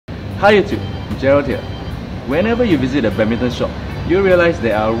Hi YouTube, Gerald here. Whenever you visit a badminton shop, you realize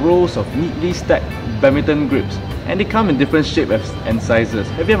there are rows of neatly stacked badminton grips, and they come in different shapes and sizes.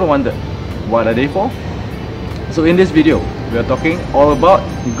 Have you ever wondered what are they for? So in this video, we are talking all about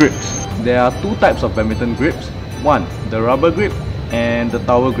grips. There are two types of badminton grips. One, the rubber grip and the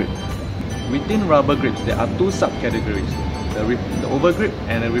tower grip. Within rubber grips, there are two subcategories, the overgrip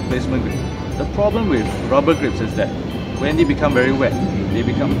and the replacement grip. The problem with rubber grips is that when they become very wet, they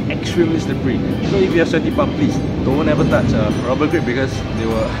become extremely slippery. So if you have sweaty palm, please don't ever touch a rubber grip because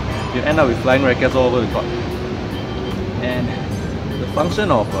you end up with flying rackets all over the court. And the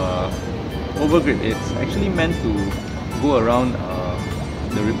function of overgrip, it's actually meant to go around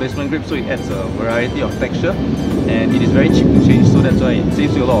the replacement grip, so it adds a variety of texture and it is very cheap to change, so that's why it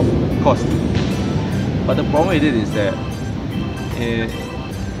saves you a lot of cost. But the problem with it is that it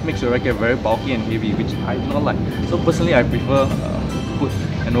makes your racket very bulky and heavy, which I do not like. So personally, I prefer to put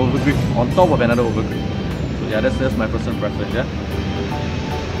an overgrip on top of another overgrip. So yeah, that's my personal preference. Yeah.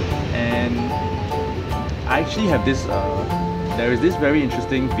 And I actually have this. There is this very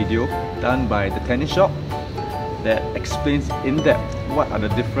interesting video done by the tennis shop that explains in depth what are the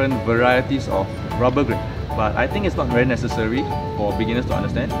different varieties of rubber grip. But I think it's not very necessary for beginners to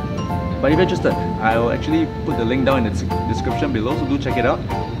understand. But if you're interested, I will actually put the link down in the description below, so do check it out.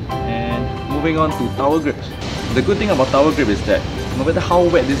 And moving on to tower grips. The good thing about tower grip is that no matter how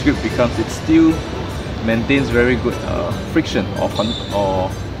wet this grip becomes, it still maintains very good friction or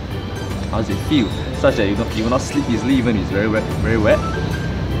how does it feel, such that you will not slip easily even if it's very wet.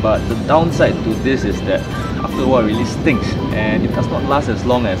 But the downside to this is that after a while it really stinks and it does not last as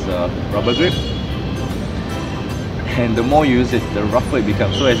long as a rubber grip. And the more you use it, the rougher it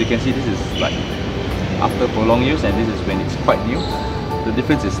becomes. So as you can see, this is like after prolonged use, and this is when it's quite new. The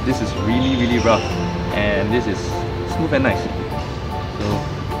difference is this is really rough and this is smooth and nice.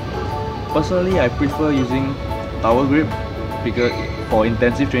 So personally, I prefer using tower grip because for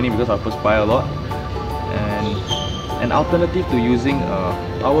intensive training, because I perspire a lot. And an alternative to using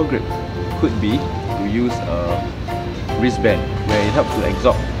a tower grip could be to use a wristband, where it helps to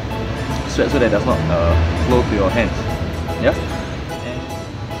absorb sweat so that it does not flow to your hands. Yeah.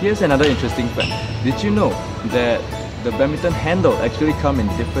 And here's another interesting fact. Did you know that the badminton handle actually come in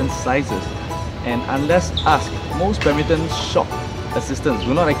different sizes? And unless asked, most badminton shop assistants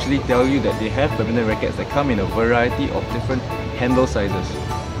will not actually tell you that they have badminton rackets that come in a variety of different handle sizes.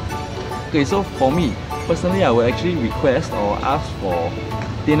 Okay, so for me personally, I would actually request or ask for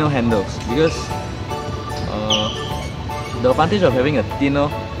thinner handles, because the advantage of having a thinner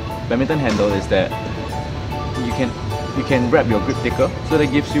badminton handle is that you can wrap your grip thicker, so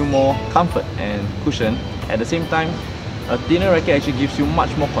that gives you more comfort and cushion. At the same time, a thinner racket actually gives you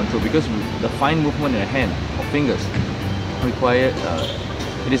much more control, because the fine movement in your hand or fingers required,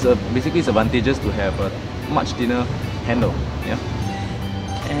 basically it's advantageous to have a much thinner handle. Yeah.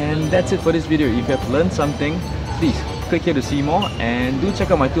 And that's it for this video. If you have learned something, please click here to see more, and do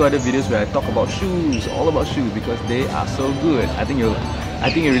check out my two other videos where I talk about shoes, all about shoes, because they are so good. I think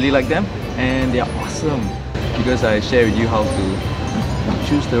you really like them, and they are awesome because I share with you how to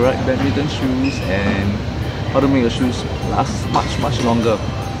choose the right badminton shoes and how to make your shoes last much longer.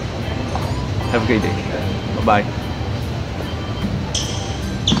 Have a great day. Bye bye.